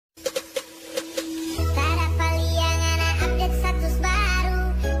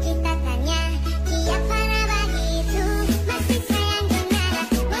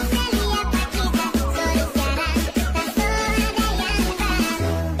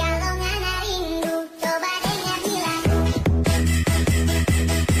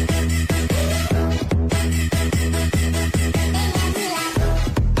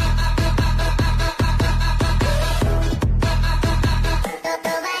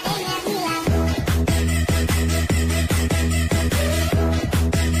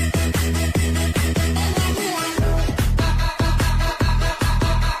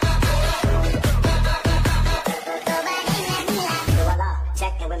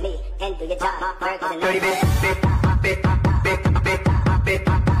me and do your job. Work is a Dirty bit, bit, bit, bit, bit, bit, bit, bit,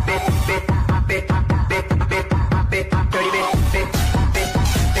 bit, bit, bit, bit, dirty bit, bit, bit,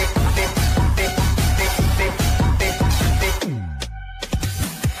 bit, bit, bit, bit, bit, bit, bit.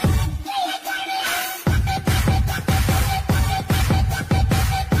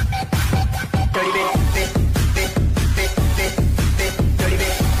 Dirty bit, bit, bit, bit, bit, bit, dirty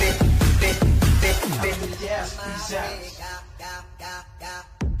bit, bit, bit, bit, bit. Yes, exactly.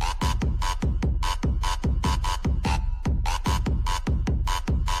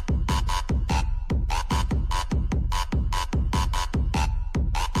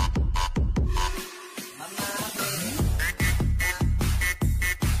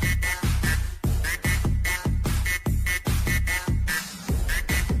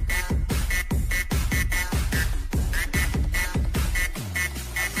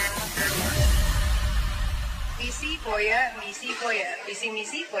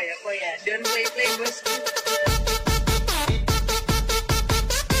 Misi for ya. Don't play bosku.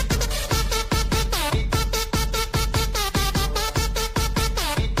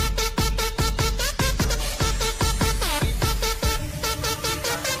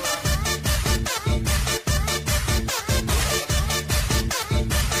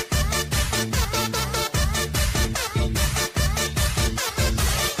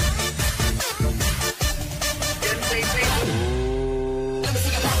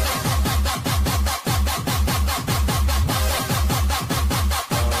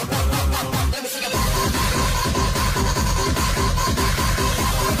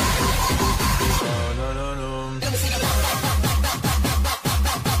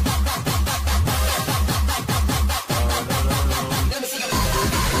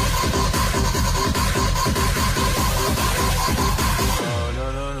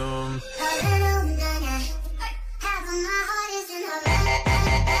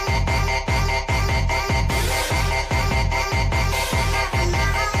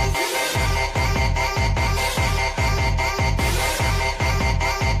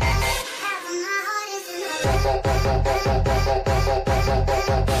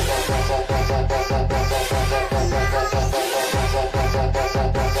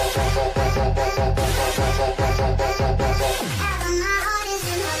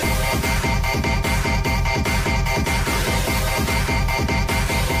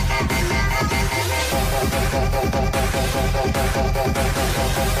 Bye.